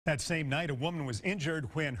That same night, a woman was injured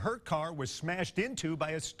when her car was smashed into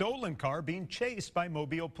by a stolen car being chased by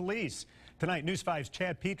Mobile police. Tonight, News 5's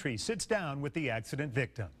Chad Petrie sits down with the accident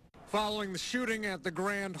victim. Following the shooting at the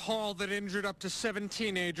Grand Hall that injured up to 7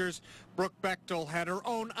 teenagers, Brooke Bechtol had her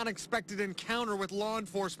own unexpected encounter with law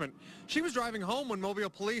enforcement. She was driving home when Mobile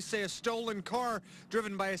police say a stolen car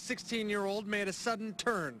driven by a 16-year-old made a sudden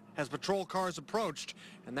turn as patrol cars approached,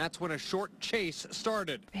 and that's when a short chase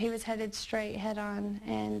started. He was headed straight head-on,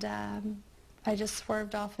 and I just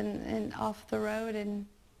swerved off and off the road, and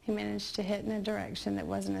he managed to hit in a direction that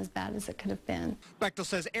wasn't as bad as it could have been. Bechtol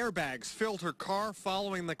says airbags filled her car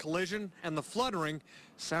following the collision, and the fluttering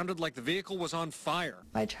sounded like the vehicle was on fire.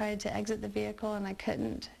 I tried to exit the vehicle, and I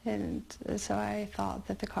couldn't, and so I thought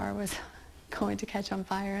that the car was going to catch on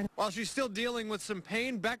fire. While she's still dealing with some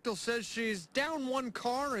pain, Bechtol says she's down one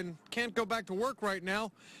car and can't go back to work right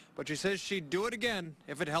now, but she says she'd do it again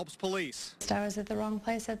if it helps police. I was at the wrong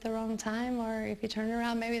place at the wrong time, or if you turn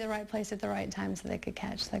around, maybe the right place at the right time so they could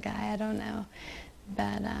catch the guy. I don't know,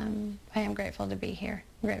 but I am grateful to be here.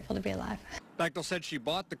 I'm grateful to be alive. Bechtol said she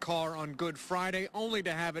bought the car on Good Friday only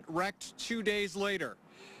to have it wrecked 2 days later.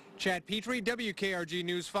 Chad Petrie, WKRG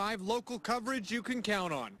News 5, local coverage you can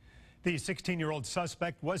count on. The 16-year-old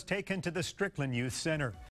suspect was taken to the Strickland Youth Center.